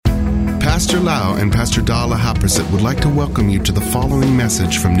Pastor Lau and Pastor Dala Haprasit would like to welcome you to the following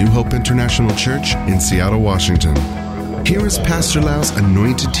message from New Hope International Church in Seattle, Washington. Here is Pastor Lau's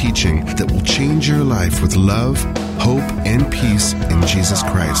anointed teaching that will change your life with love, hope, and peace in Jesus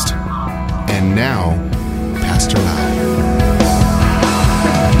Christ. And now, Pastor Lau.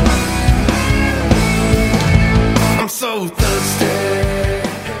 I'm so thirsty.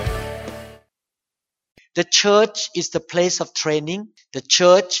 The church is the place of training. The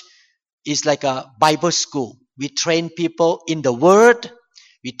church is like a Bible school. We train people in the Word,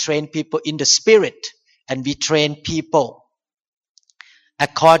 we train people in the Spirit, and we train people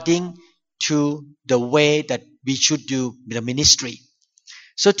according to the way that we should do the ministry.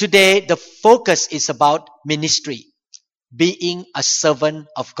 So today the focus is about ministry, being a servant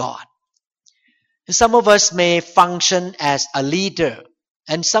of God. Some of us may function as a leader,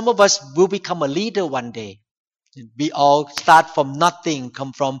 and some of us will become a leader one day. We all start from nothing,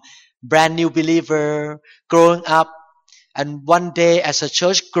 come from brand new believer, growing up, and one day as a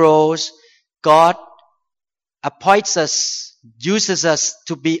church grows, God appoints us, uses us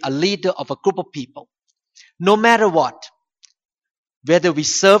to be a leader of a group of people. No matter what, whether we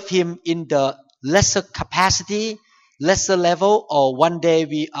serve Him in the lesser capacity, lesser level, or one day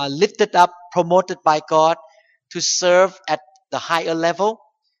we are lifted up, promoted by God to serve at the higher level,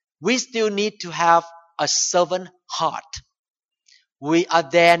 we still need to have a servant heart. We are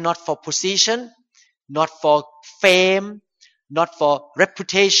there not for position, not for fame, not for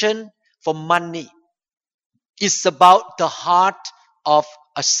reputation, for money. It's about the heart of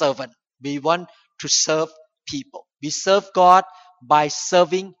a servant. We want to serve people. We serve God by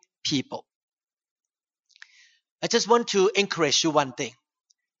serving people. I just want to encourage you one thing.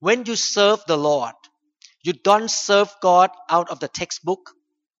 When you serve the Lord, you don't serve God out of the textbook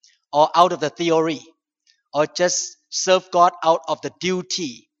or out of the theory, or just serve God out of the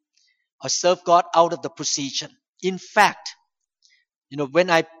duty, or serve God out of the position. In fact, when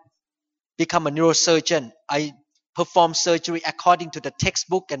I become a neurosurgeon, I perform surgery according to the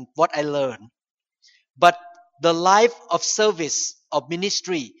textbook and what I learned. But the life of service, of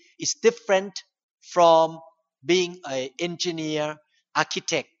ministry, is different from being an engineer,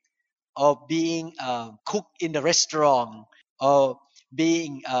 architect, or being a cook in the restaurant, or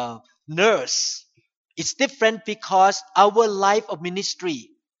being a nurse. It's different because our life of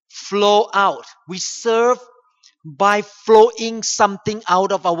ministry flow out. We serve by flowing something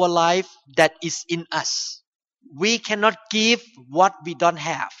out of our life that is in us. We cannot give what we don't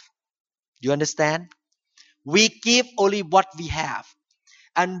have. Do you understand? We give only what we have.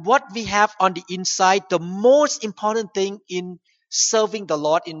 And what we have on the inside, the most important thing in serving the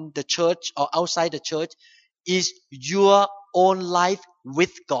Lord in the church or outside the church is your own life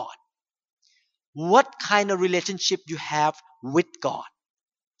with God. What kind of relationship you have with God?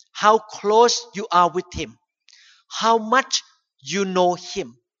 How close you are with Him? How much you know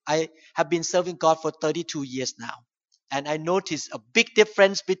Him? I have been serving God for 32 years now. And I noticed a big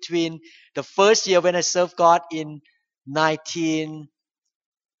difference between the first year when I served God in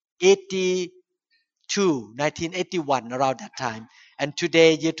 1981, around that time, and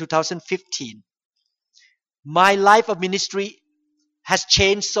today, year 2015. My life of ministry has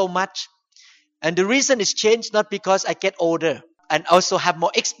changed so much. And the reason it's changed not because I get older and also have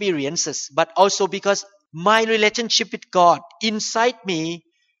more experiences, but also because my relationship with God inside me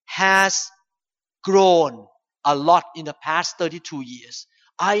has grown a lot in the past 32 years.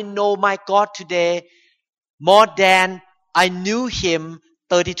 I know my God today more than I knew Him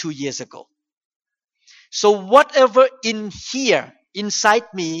 32 years ago. So whatever in here,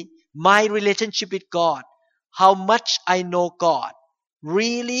 inside me, my relationship with God, how much I know God,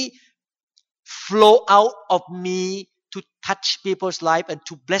 really flow out of me to touch people's life and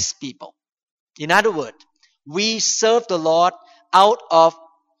to bless people. In other words, we serve the Lord out of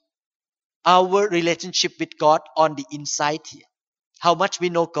our relationship with God on the inside here. How much we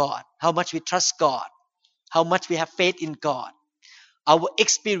know God, how much we trust God, how much we have faith in God. Our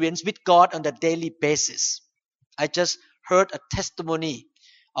experience with God on a daily basis. I just heard a testimony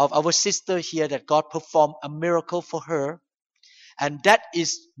of our sister here that God performed a miracle for her. And that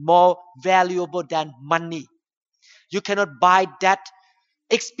is more valuable than money. You cannot buy that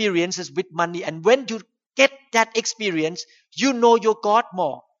experiences with money. And when you get that experience, you know your God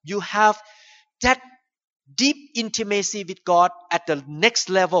more. You have that deep intimacy with God at the next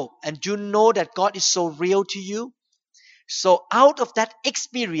level. And you know that God is so real to you. So out of that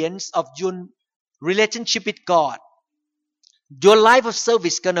experience of your relationship with God, your life of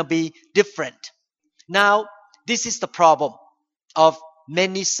service is going to be different. Now, this is the problem of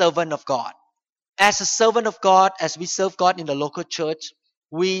many servants of God. As a servant of God, as we serve God in the local church,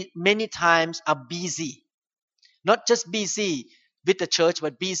 we many times are busy. Not just busy with the church,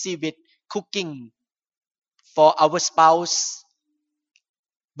 but busy with cooking for our spouse,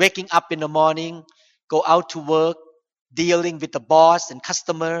 waking up in the morning, go out to work, dealing with the boss and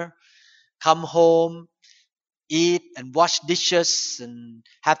customer, come home, eat and wash dishes and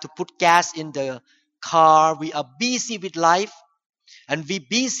have to put gas in the car. We are busy with life and we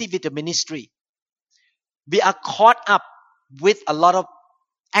busy with the ministry. We are caught up with a lot of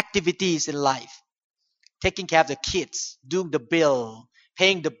activities in life. Taking care of the kids, doing the bill,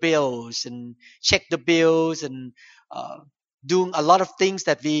 paying the bills and check the bills and doing a lot of things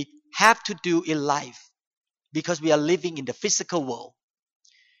that we have to do in life because we are living in the physical world.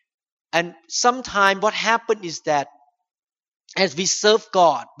 And sometimes what happens is that as we serve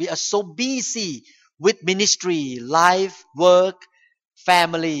God, we are so busy with ministry, life, work,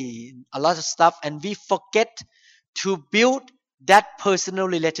 family, a lot of stuff, and we forget to build that personal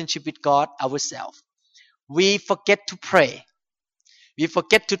relationship with God ourselves. We forget to pray. We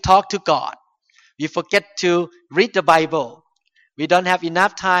forget to talk to God. We forget to read the Bible. We don't have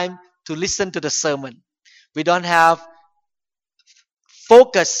enough time to listen to the sermon. We don't have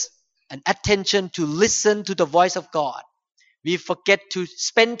focus and attention to listen to the voice of God. We forget to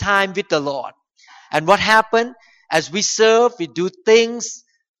spend time with the Lord. And what happened? As we serve, we do things.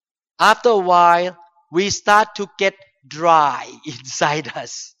 After a while, we start to get dry inside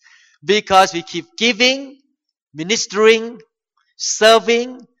us because we keep giving, ministering,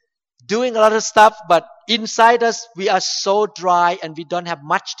 serving, doing a lot of stuff, but inside us we are so dry and we don't have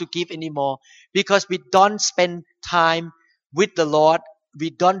much to give anymore because we don't spend time with the Lord. We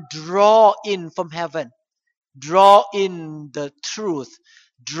don't draw in from heaven, draw in the truth,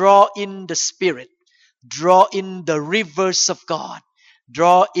 draw in the Spirit, draw in the rivers of God,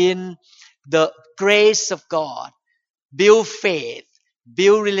 draw in the grace of God, build faith,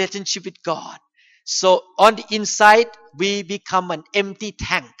 build relationship with God. So on the inside, we become an empty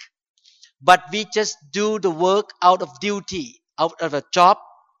tank. But we just do the work out of duty, out of a job,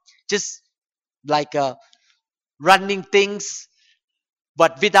 just like running things,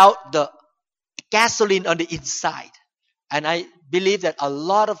 but without the gasoline on the inside. And I believe that a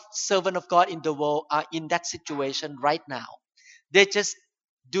lot of servants of God in the world are in that situation right now. They just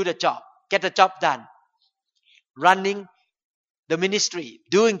do the job, get the job done, running the ministry,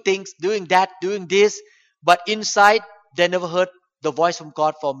 doing things, doing that, doing this, but inside they never heard the voice from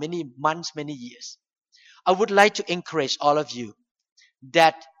God for many months, many years. I would like to encourage all of you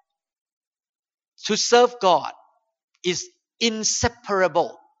that to serve God is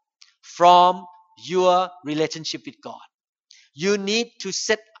inseparable from your relationship with God. You need to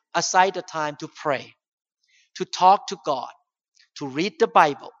set aside the time to pray, to talk to God, to read the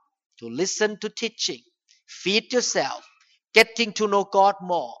Bible, to listen to teaching, feed yourself, getting to know God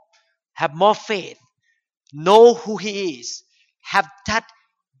more, have more faith, know who He is, have that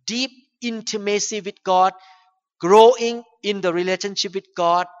deep intimacy with God, growing in the relationship with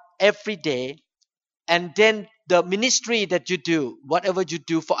God every day. And then the ministry that you do, whatever you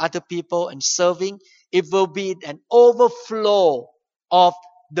do for other people and serving, it will be an overflow of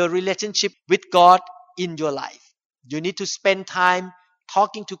the relationship with God in your life. You need to spend time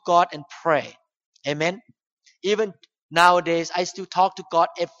talking to God and pray. Amen. Even nowadays, I still talk to God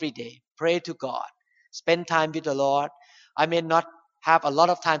every day. Pray to God. Spend time with the Lord. I may not have a lot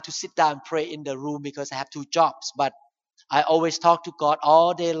of time to sit down and pray in the room because I have 2 jobs, but I always talk to God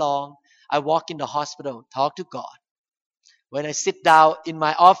all day long. I walk in the hospital, talk to God. When I sit down in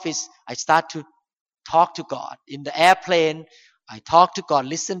my office, I start to talk to God. In the airplane, I talk to God,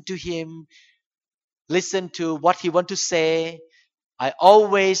 listen to Him, listen to what He wants to say. I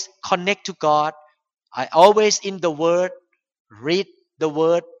always connect to God. I always in the Word, read the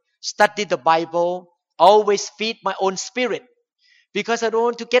Word, study the Bible, always feed my own spirit because I don't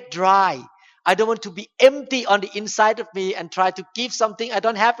want to get dry. I don't want to be empty on the inside of me and try to give something I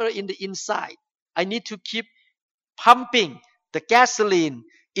don't have in the inside. I need to keep pumping the gasoline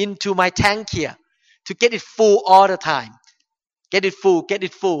into my tank here to get it full all the time. Get it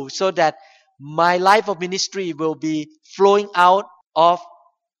full so that my life of ministry will be flowing out of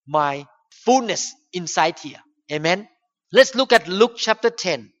my fullness inside here. Amen. Let's look at Luke chapter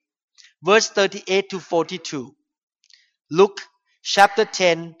 10, verse 38 to 42. Luke chapter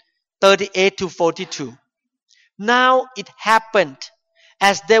 10, 38 to 42. Now it happened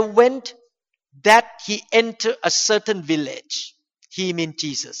as they went that He entered a certain village. He means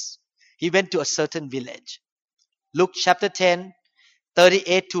Jesus. He went to a certain village. Luke chapter 10,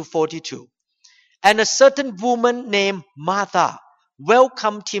 38 to 42. And a certain woman named Martha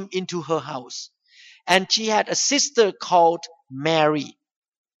welcomed Him into her house. And she had a sister called Mary,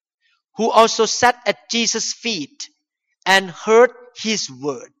 who also sat at Jesus' feet and heard his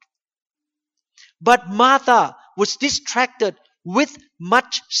word. But Martha was distracted with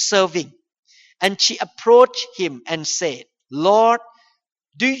much serving, and she approached him and said, Lord,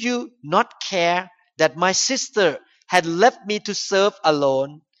 do you not care that my sister had left me to serve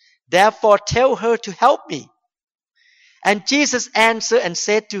alone? Therefore tell her to help me. And Jesus answered and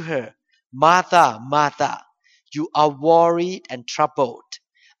said to her, Martha, Martha, you are worried and troubled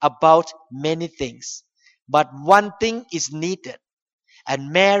about many things, but one thing is needed,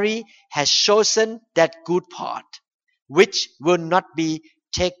 and Mary has chosen that good part, which will not be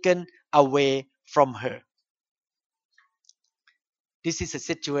taken away from her. This is a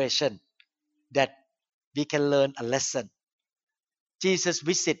situation that we can learn a lesson. Jesus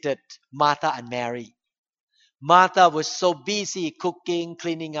visited Martha and Mary. Martha was so busy cooking,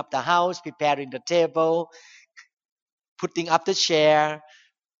 cleaning up the house, preparing the table, putting up the chair,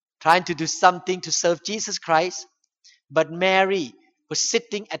 trying to do something to serve Jesus Christ. But Mary was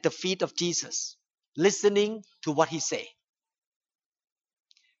sitting at the feet of Jesus, listening to what he said.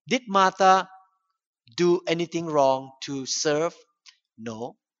 Did Martha do anything wrong to serve?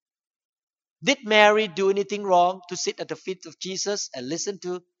 No. Did Mary do anything wrong to sit at the feet of Jesus and listen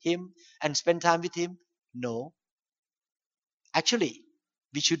to him and spend time with him? No. Actually,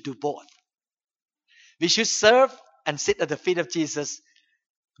 we should do both. We should serve and sit at the feet of Jesus.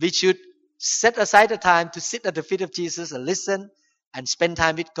 We should set aside the time to sit at the feet of Jesus and listen and spend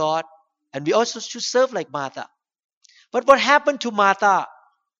time with God. And we also should serve like Martha. But what happened to Martha?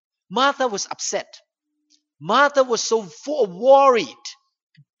 Martha was upset. Martha was so full of worried.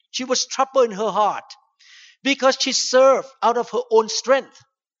 She was troubled in her heart because she served out of her own strength.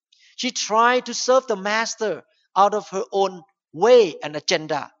 She tried to serve the master out of her own way and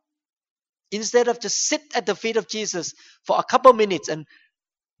agenda. Instead of just sit at the feet of Jesus for a couple minutes and,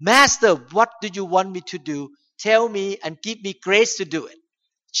 Master, what do you want me to do? Tell me and give me grace to do it.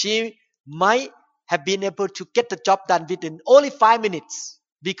 She might have been able to get the job done within only 5 minutes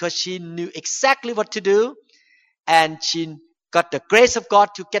because she knew exactly what to do and she got the grace of God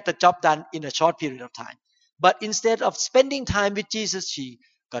to get the job done in a short period of time. But instead of spending time with Jesus, she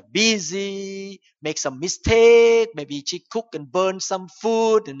got busy, make some mistake. Maybe she cooked and burned some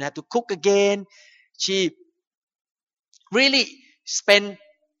food and had to cook again. She really spent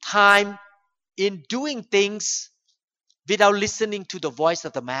time in doing things without listening to the voice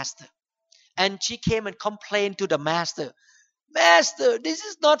of the master. And she came and complained to the master, Master, this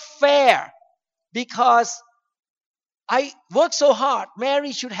is not fair because I work so hard.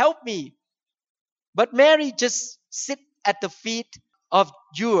 Mary should help me. But Mary just sit at the feet of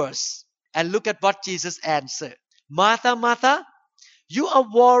yours and look at what Jesus answered. Martha, Martha, you are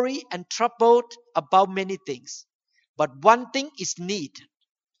worried and troubled about many things, but one thing is needed,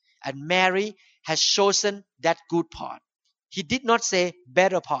 and Mary has chosen that good part. He did not say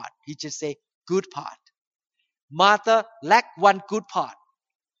better part. He just said good part. Martha lacked one good part.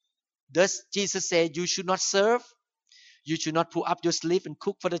 Does Jesus say you should not serve? You should not pull up your sleeve and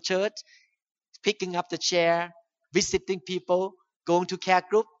cook for the church, picking up the chair, visiting people, going to care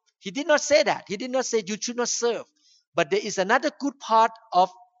group? He did not say that. He did not say you should not serve. But there is another good part of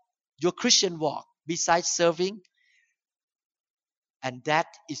your Christian walk besides serving, and that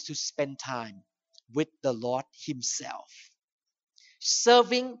is to spend time with the Lord himself.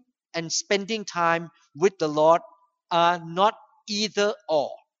 Serving and spending time with the Lord are not either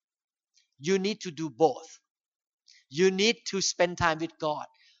or. You need to do both. You need to spend time with God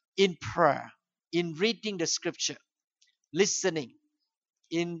in prayer, in reading the scripture, listening,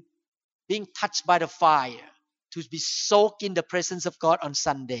 in being touched by the fire, to be soaked in the presence of God on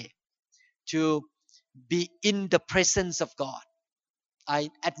Sunday, to be in the presence of God. I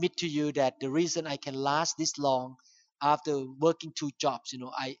admit to you that the reason I can last this long after working 2 jobs,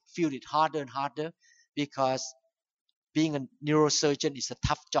 I feel it harder and harder because being a neurosurgeon is a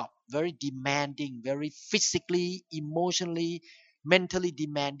tough job, very demanding, very physically, emotionally, mentally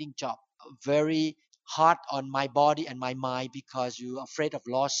demanding job, very hard on my body and my mind because you're afraid of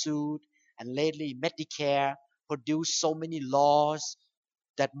lawsuit. And lately, Medicare produced so many laws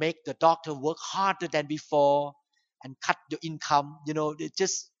that make the doctor work harder than before and cut your income. It's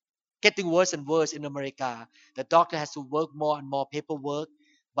just getting worse and worse in America. The doctor has to work more and more paperwork,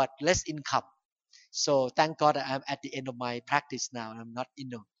 but less income. So thank God I'm at the end of my practice now. I'm not in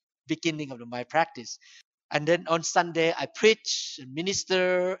the beginning of my practice. And then on Sunday, I preach and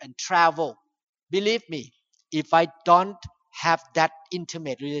minister and travel. Believe me, if I don't have that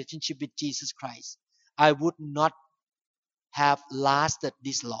intimate relationship with Jesus Christ, I would not have lasted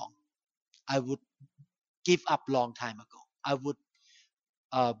this long. I would give up long time ago. I would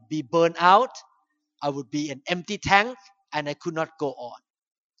be burned out. I would be an empty tank and I could not go on.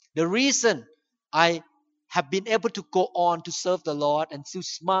 The reason I have been able to go on to serve the Lord and still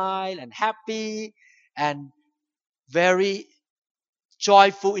smile and happy and very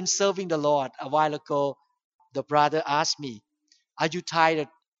joyful in serving the Lord. A while ago, the brother asked me, "Are you tired,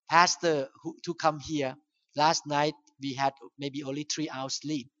 Pastor, to come here? Last night we had maybe only 3 hours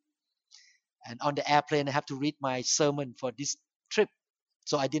sleep. And on the airplane, I have to read my sermon for this trip.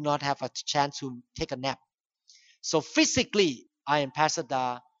 So I did not have a chance to take a nap." So physically, I and Pastor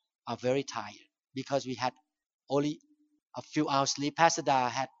Da are very tired because we had only a few hours sleep. Pastor Da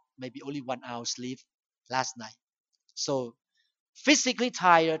had maybe only 1 hour sleep last night. So physically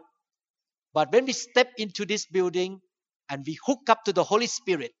tired. But when we step into this building and we hook up to the Holy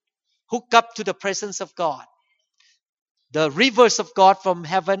Spirit, hook up to the presence of God, the rivers of God from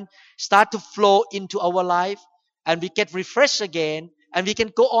heaven start to flow into our life and we get refreshed again and we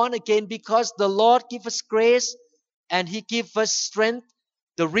can go on again because the Lord gives us grace and He gives us strength.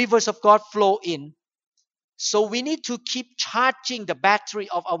 The rivers of God flow in. So we need to keep charging the battery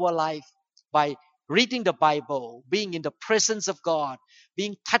of our life by reading the Bible, being in the presence of God,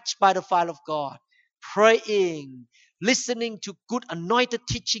 being touched by the fire of God, praying, listening to good anointed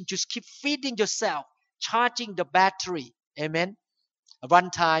teaching. Just keep feeding yourself, charging the battery. Amen.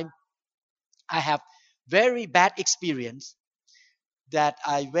 One time, I have very bad experience that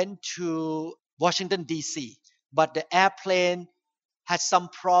I went to Washington, D.C., but the airplane had some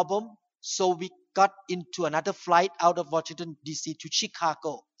problem, so we got into another flight out of Washington, D.C. to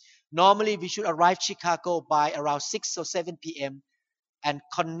Chicago. Normally, we should arrive Chicago by around 6 or 7 p.m. and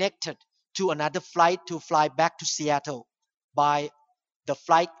connected to another flight to fly back to Seattle by the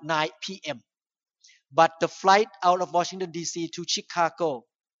flight 9 p.m. But the flight out of Washington, D.C. to Chicago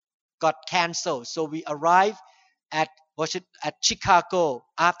got cancelled. So we arrived at Chicago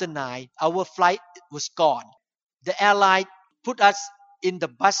after 9. Our flight was gone. The airline put us in the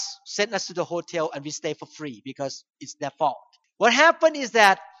bus, sent us to the hotel, and we stay for free because it's their fault. What happened is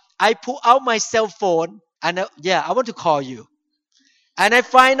that I pull out my cell phone and I want to call you. And I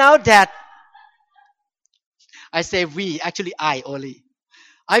find out that, I say we, actually I only.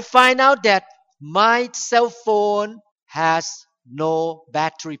 I find out that my cell phone has no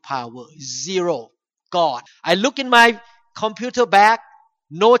battery power, 0, gone. I look in my computer bag,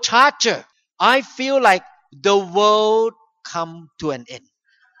 no charger. I feel like the world come to an end.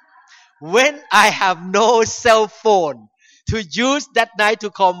 When I have no cell phone to use that night to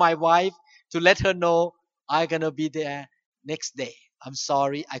call my wife to let her know I'm gonna be there next day. I'm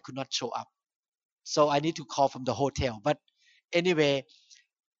sorry, I could not show up. So I need to call from the hotel. But anyway,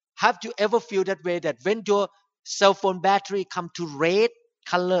 have you ever feel that way, that when your cell phone battery come to red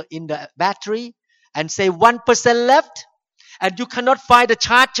color in the battery and say 1% left and you cannot find the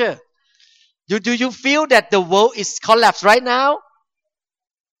charger? Do you feel that the world is collapsed right now?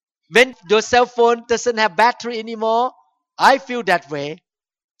 When your cell phone doesn't have battery anymore, I feel that way.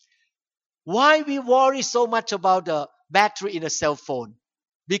 Why we worry so much about the battery in a cell phone?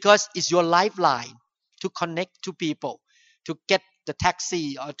 Because it's your lifeline to connect to people, to get the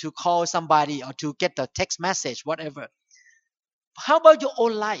taxi or to call somebody or to get the text message, whatever. How about your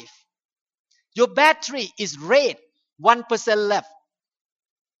own life? Your battery is red, 1% left.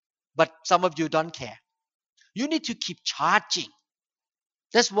 But some of you don't care. You need to keep charging.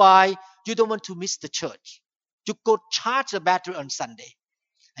 That's why you don't want to miss the church. You go charge the battery on Sunday.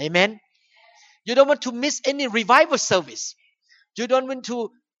 Amen. You don't want to miss any revival service. You don't want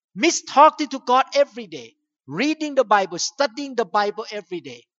to miss talking to God every day, reading the Bible, studying the Bible every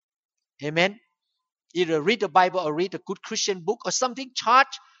day. Amen. Either read the Bible or read a good Christian book or something.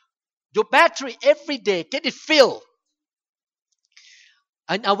 Charge your battery every day. Get it filled.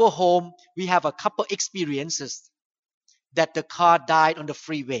 In our home, we have a couple experiences that the car died on the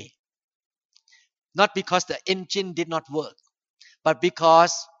freeway. Not because the engine did not work, but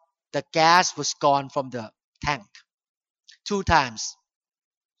because the gas was gone from the tank. 2 times.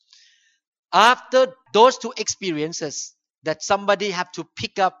 After those 2 experiences, that somebody have to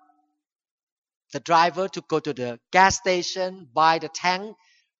pick up the driver to go to the gas station, buy the tank,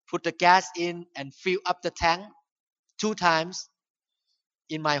 put the gas in and fill up the tank 2 times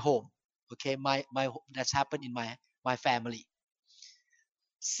in my home. Okay, that's happened in my family.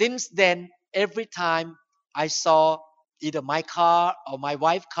 Since then, every time I saw either my car or my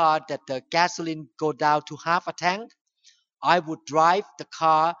wife's car that the gasoline go down to half a tank, I would drive the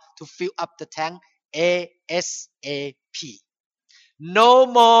car to fill up the tank ASAP. No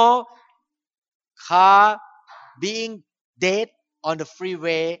more car being dead on the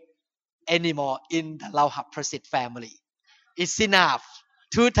freeway anymore in the Lau Hap Prasit family. It's enough.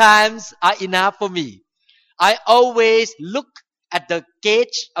 2 times are enough for me. I always look at the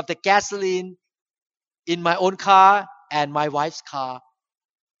gauge of the gasoline in my own car and my wife's car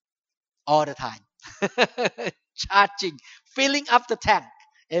all the time. Charging, filling up the tank.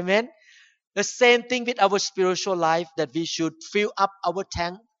 Amen. The same thing with our spiritual life, that we should fill up our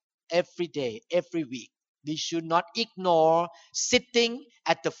tank every day, every week. We should not ignore sitting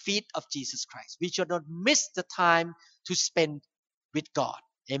at the feet of Jesus Christ. We should not miss the time to spend with God.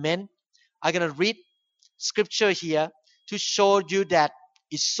 Amen. I'm going to read scripture here to show you that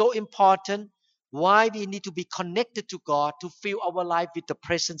it's so important why we need to be connected to God to fill our life with the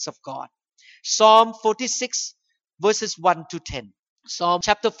presence of God. Psalm 46 verses 1 to 10. Psalm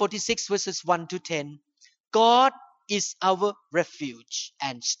chapter 46 verses 1 to 10. God is our refuge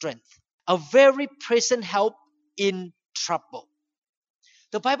and strength, a very present help in trouble.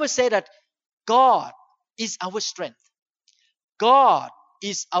 The Bible says that God is our strength. God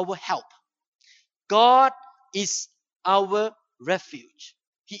is our help. God is our refuge.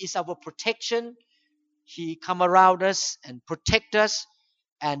 He is our protection. He come around us and protect us,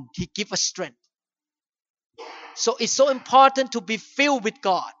 and He give us strength. So it's so important to be filled with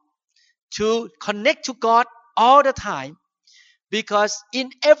God, to connect to God all the time, because in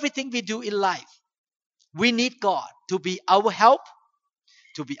everything we do in life, we need God to be our help,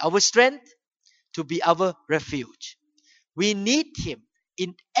 to be our strength, to be our refuge. We need Him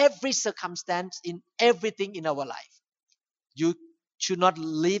in every circumstance, in everything in our life. You should not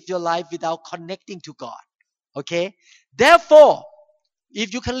live your life without connecting to God. Okay? Therefore,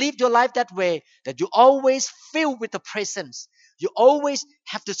 if you can live your life that way, that you always filled with the presence, you always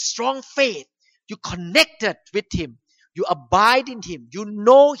have the strong faith, you connected with Him, you abide in Him, you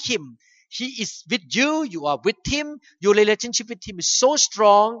know Him, He is with you, you are with Him, your relationship with Him is so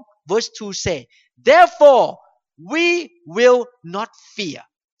strong. Verse 2 say, therefore, we will not fear,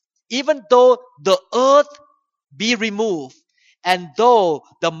 even though the earth be removed, and though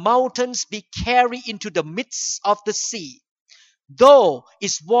the mountains be carried into the midst of the sea, though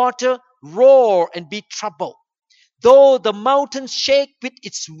its water roar and be troubled, though the mountains shake with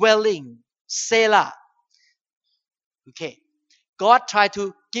its swelling. Selah. Okay. God tried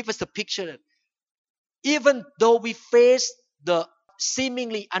to give us the picture that even though we face the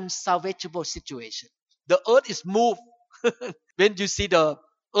seemingly unsalvageable situation, the earth is moved. When you see the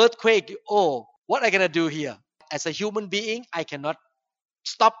earthquake, oh, what am I going to do here? As a human being, I cannot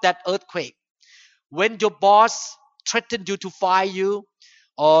stop that earthquake. When your boss threatened you to fire you,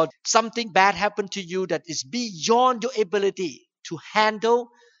 or something bad happened to you that is beyond your ability to handle,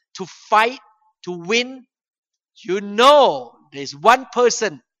 to fight, to win, you know there's one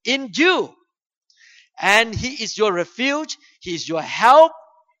person in you, and He is your refuge, He is your help,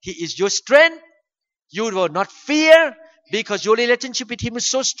 He is your strength. You will not fear because your relationship with Him is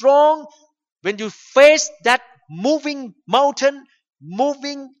so strong. When you face that moving mountain,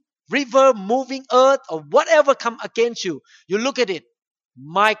 moving river, moving earth, or whatever come against you, you look at it.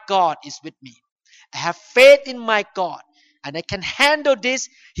 My God is with me. I have faith in my God, and I can handle this.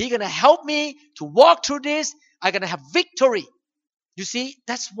 He's going to help me to walk through this. I'm going to have victory. You see,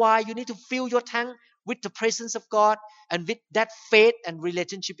 that's why you need to fill your tank with the presence of God and with that faith and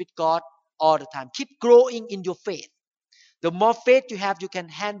relationship with God all the time. Keep growing in your faith. The more faith you have, you can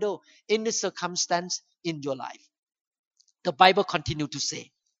handle any circumstance in your life. The Bible continues to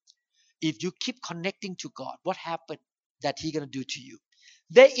say, if you keep connecting to God, what happened that He's going to do to you?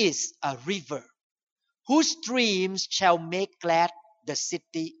 There is a river whose streams shall make glad the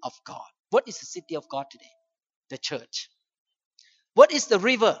city of God. What is the city of God today? The church. What is the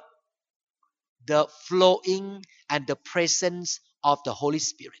river? The flowing and the presence of the Holy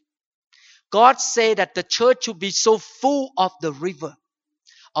Spirit. God said that the church should be so full of the river,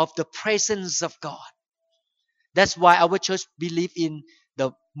 of the presence of God. That's why our church believe in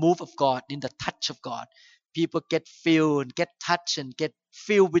the move of God, in the touch of God. People get filled and get touched and get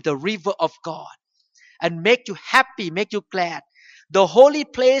filled with the river of God and make you happy, make you glad. The holy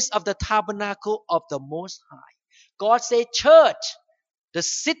place of the tabernacle of the Most High. God said, church, the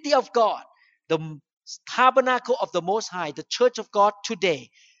city of God, the tabernacle of the Most High, the church of God today.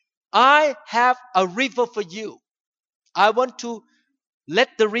 I have a river for you. I want to let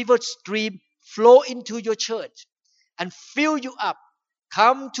the river stream flow into your church and fill you up.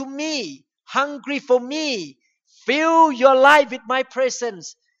 Come to me, hungry for me. Fill your life with my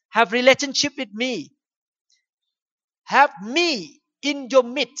presence. Have relationship with me. Have me in your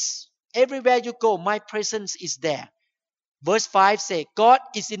midst. Everywhere you go, my presence is there. Verse 5 says, God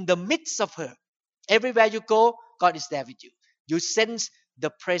is in the midst of her. Everywhere you go, God is there with you. You sense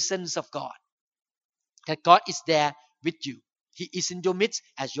the presence of God. That God is there with you. He is in your midst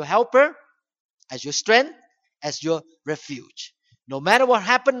as your helper, as your strength, as your refuge. No matter what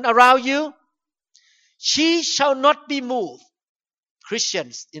happened around you, she shall not be moved.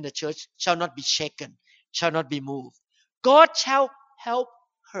 Christians in the church shall not be shaken, shall not be moved. God shall help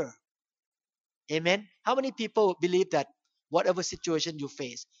her. Amen. How many people believe that whatever situation you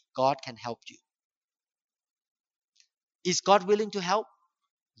face, God can help you? Is God willing to help?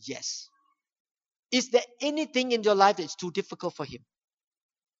 Yes. Is there anything in your life that is too difficult for Him?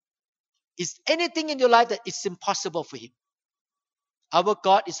 Is anything in your life that is impossible for Him? Our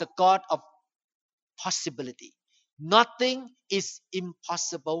God is a God of possibility. Nothing is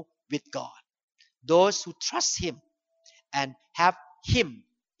impossible with God. Those who trust Him and have Him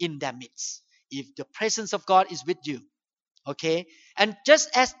in their midst. If the presence of God is with you, okay? And just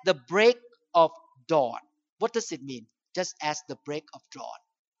as the break of dawn, what does it mean? Just as the break of dawn,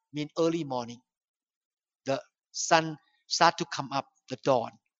 mean early morning. The sun start to come up, the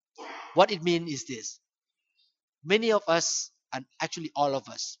dawn. What it means is this. Many of us, and actually all of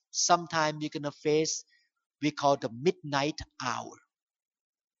us, sometime you're going to face, we call the midnight hour.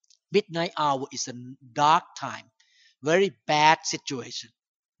 Midnight hour is a dark time, very bad situation.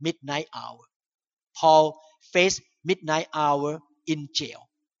 Midnight hour. Paul faced midnight hour in jail.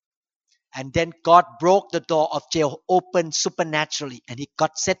 And then God broke the door of jail open supernaturally and he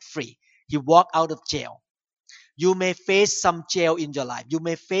got set free. He walked out of jail. You may face some jail in your life. You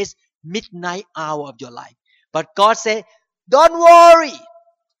may face midnight hour of your life. But God said, don't worry.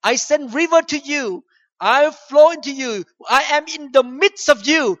 I send river to you. I flow into you. I am in the midst of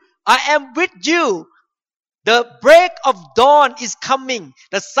you. I am with you. The break of dawn is coming.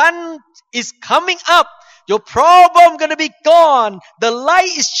 The sun is coming up. Your problem gonna be gone. The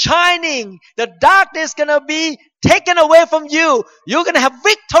light is shining. The darkness gonna be taken away from you. You're gonna have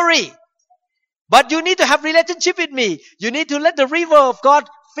victory. But you need to have relationship with me. You need to let the river of God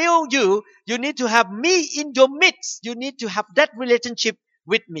fill you. You need to have me in your midst. You need to have that relationship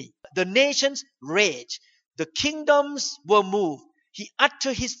with me. The nations raged. The kingdoms were moved. He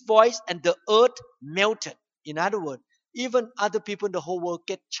uttered his voice and the earth melted. In other words, even other people in the whole world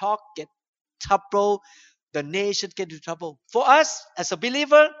get shocked, get trouble. The nation get into trouble. For us, as a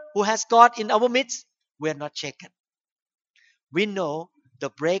believer who has God in our midst, we are not shaken. We know the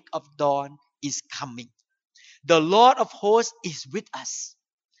break of dawn is coming. The Lord of hosts is with us.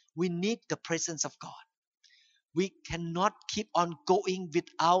 We need the presence of God. We cannot keep on going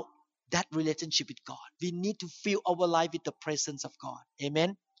without that relationship with God. We need to fill our life with the presence of God.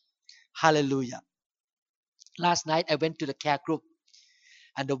 Amen. Hallelujah. Last night I went to the care group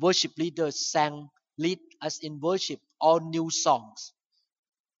and the worship leaders lead us in worship, all new songs.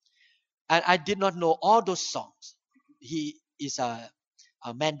 And I did not know all those songs. He is a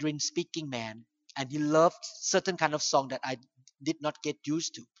Mandarin speaking man and he loved certain kind of song that I did not get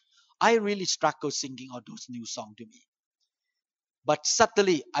used to. I really struggle singing all those new songs to me. But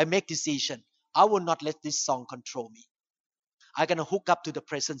suddenly I make decision. I will not let this song control me. I'm going to hook up to the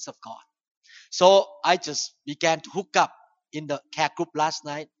presence of God. So I just began to hook up in the care group last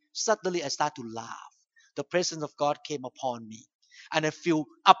night. Suddenly I start to laugh. The presence of God came upon me. And I feel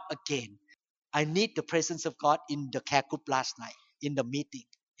up again. I need the presence of God in the care group last night, in the meeting.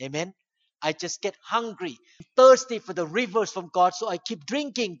 Amen. I just get hungry, thirsty for the rivers from God. So I keep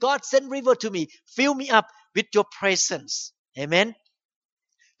drinking. God send river to me. Fill me up with your presence. Amen.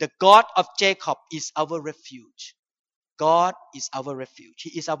 The God of Jacob is our refuge. God is our refuge.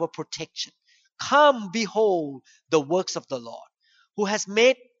 He is our protection. Come, behold the works of the Lord, who has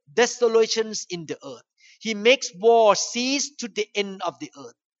made desolations in the earth. He makes war cease to the end of the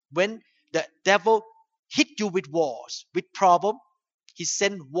earth. When the devil hit you with wars, with problem, he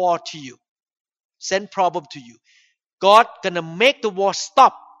send war to you. Send problem to you. God gonna make the war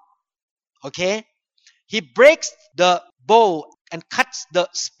stop. Okay? He breaks the bow and cuts the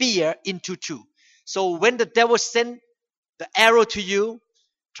spear into two. So when the devil send the arrow to you,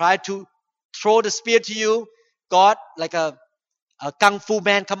 try to throw the spear to you, God, like a kung fu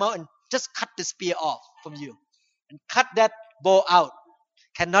man, come out and just cut the spear off from you. And cut that bow out.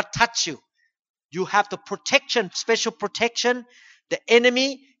 Cannot touch you. You have the protection, special protection. The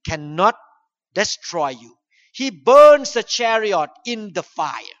enemy cannot destroy you. He burns the chariot in the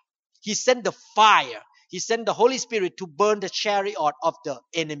fire. He sent the fire. He sent the Holy Spirit to burn the chariot of the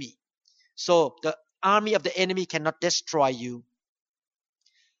enemy. So the army of the enemy cannot destroy you.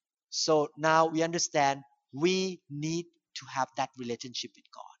 So now we understand we need to have that relationship with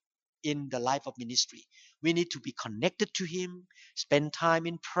God in the life of ministry. We need to be connected to Him, spend time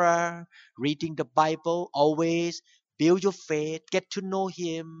in prayer, reading the Bible always, build your faith, get to know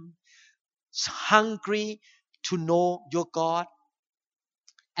Him, hungry to know your God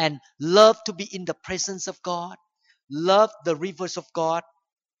and love to be in the presence of God, love the rivers of God.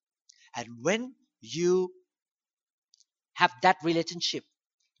 And when you have that relationship,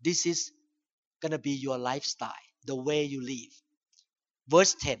 this is going to be your lifestyle, the way you live.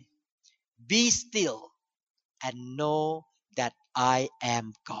 Verse 10, be still and know that I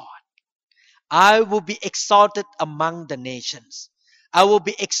am God. I will be exalted among the nations. I will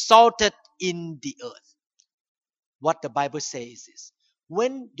be exalted in the earth. What the Bible says is,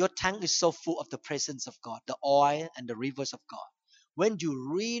 when your tongue is so full of the presence of God, the oil and the rivers of God, when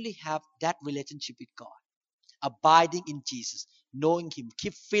you really have that relationship with God, abiding in Jesus, knowing Him,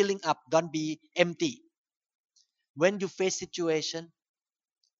 keep filling up, don't be empty. When you face situation,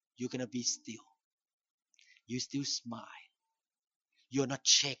 you're going to be still. You still smile. You're not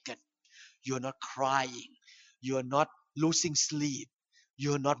shaken. You're not crying. You're not losing sleep.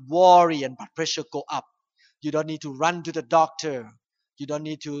 You're not worried and blood pressure go up. You don't need to run to the doctor. You don't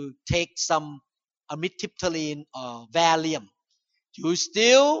need to take some amitriptyline or Valium. You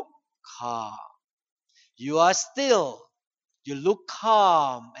still calm. You are still. You look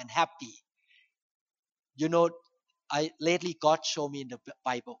calm and happy. You know, lately God showed me in the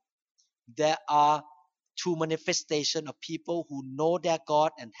Bible, there are two manifestations of people who know their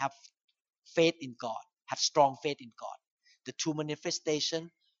God and have faith in God, have strong faith in God. The two manifestations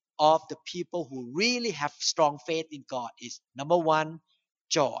of the people who really have strong faith in God is, number one,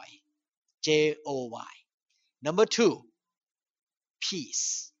 joy, Joy. Number two,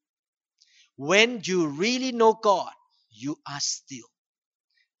 peace. When you really know God, you are still.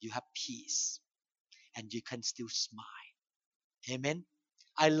 You have peace and you can still smile. Amen.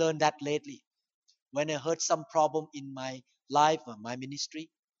 I learned that lately. When I heard some problem in my life or my ministry,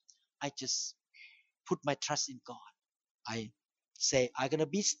 I just put my trust in God. I say, I'm going to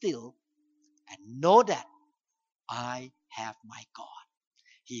be still and know that I have my God.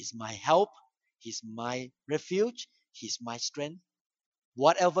 He is my help. He's my refuge. He's my strength.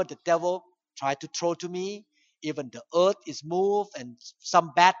 Whatever the devil tried to throw to me, even the earth is moved and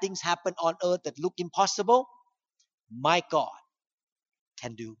some bad things happen on earth that look impossible, my God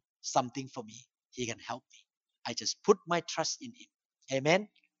can do something for me. He can help me. I just put my trust in Him. Amen.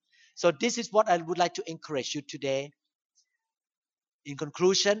 So this is what I would like to encourage you today. In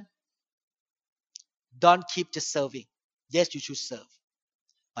conclusion, don't keep just serving. Yes, you should serve,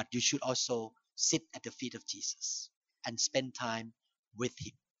 but you should also sit at the feet of Jesus and spend time with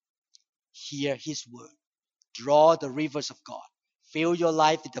Him. Hear His word. Draw the rivers of God. Fill your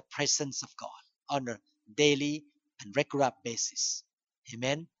life with the presence of God on a daily and regular basis.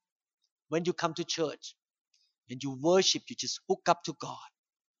 Amen. When you come to church, when you worship, you just hook up to God.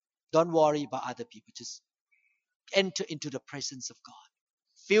 Don't worry about other people. Just enter into the presence of God.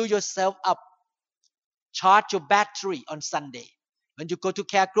 Fill yourself up. Charge your battery on Sunday. When you go to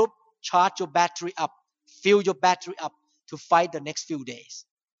care group, charge your battery up. Fill your battery up to fight the next few days.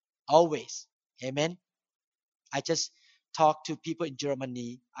 Always. Amen. I just talked to people in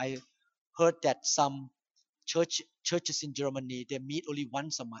Germany. I heard that some churches in Germany, they meet only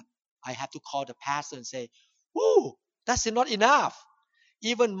once a month. I have to call the pastor and say, "Whoo, that's not enough.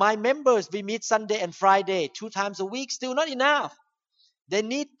 Even my members, we meet Sunday and Friday, 2 times a week, still not enough. They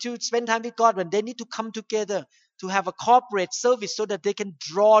need to spend time with God when they need to come together to have a corporate service so that they can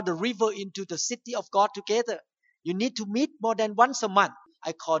draw the river into the city of God together. You need to meet more than once a month."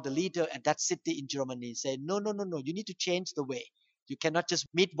 I called the leader at that city in Germany, say, no, you need to change the way. You cannot just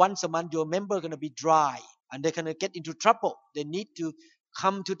meet once a month. Your member are going to be dry and they're going to get into trouble. They need to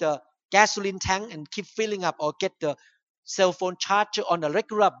come to the gasoline tank and keep filling up, or get the cell phone charger on a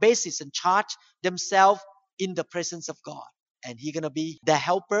regular basis and charge themselves in the presence of God. And He's going to be their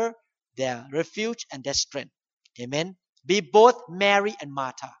helper, their refuge, and their strength. Amen. Be both Mary and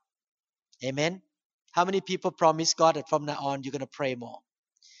Martha. Amen. How many people promise God that from now on you're going to pray more?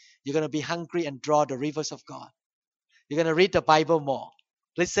 You're going to be hungry and draw the rivers of God. You're going to read the Bible more.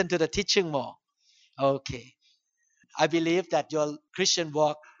 Listen to the teaching more. Okay. I believe that your Christian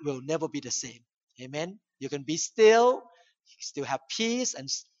walk will never be the same. Amen. You can be still, still have peace and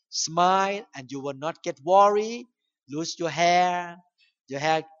smile, and you will not get worried, lose your hair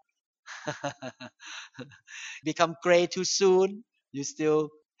become gray too soon. You still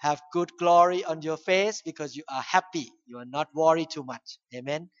have good glory on your face because you are happy. You are not worried too much.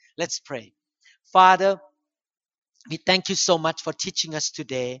 Amen. Let's pray. Father, we thank you so much for teaching us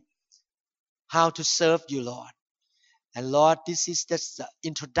today how to serve you, Lord. And Lord, this is just the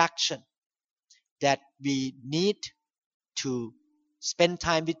introduction that we need to spend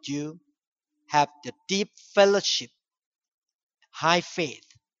time with you, have the deep fellowship, high faith,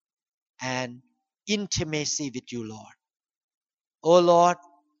 and intimacy with you, Lord. Oh Lord,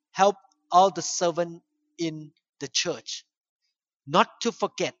 help all the servants in the church not to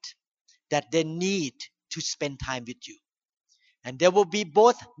forget that they need to spend time with you. And there will be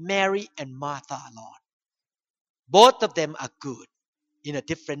both Mary and Martha, Lord. Both of them are good in a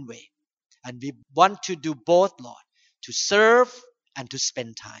different way. And we want to do both, Lord, to serve and to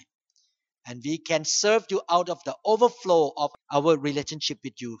spend time. And we can serve you out of the overflow of our relationship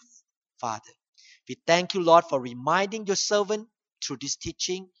with you, Father. We thank you, Lord, for reminding your servant through this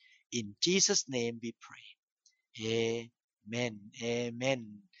teaching. In Jesus' name we pray. Amen.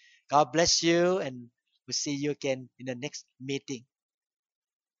 Amen. God bless you, and we'll see you again in the next meeting.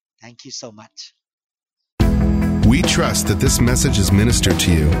 Thank you so much. We trust that this message is ministered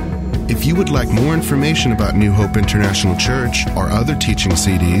to you. If you would like more information about New Hope International Church or other teaching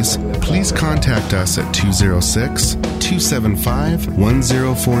CDs, please contact us at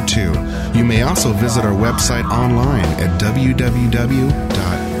 206-275-1042. You may also visit our website online at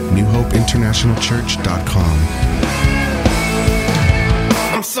www.newhopeinternationalchurch.com.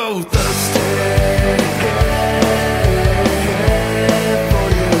 I'm so thirsty.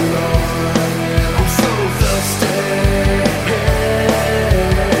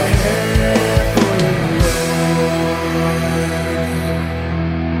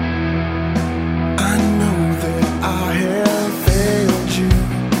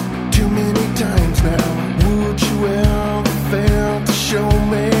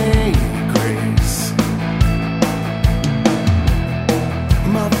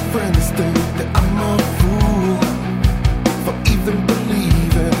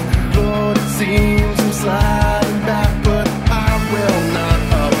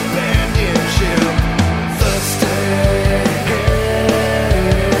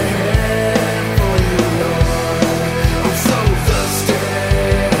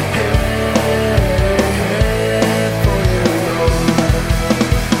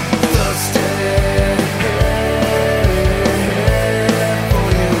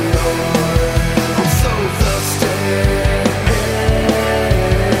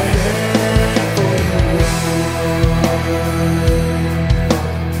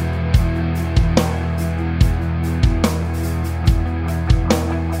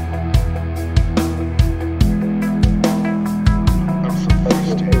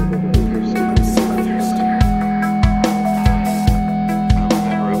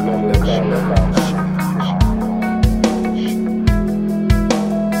 About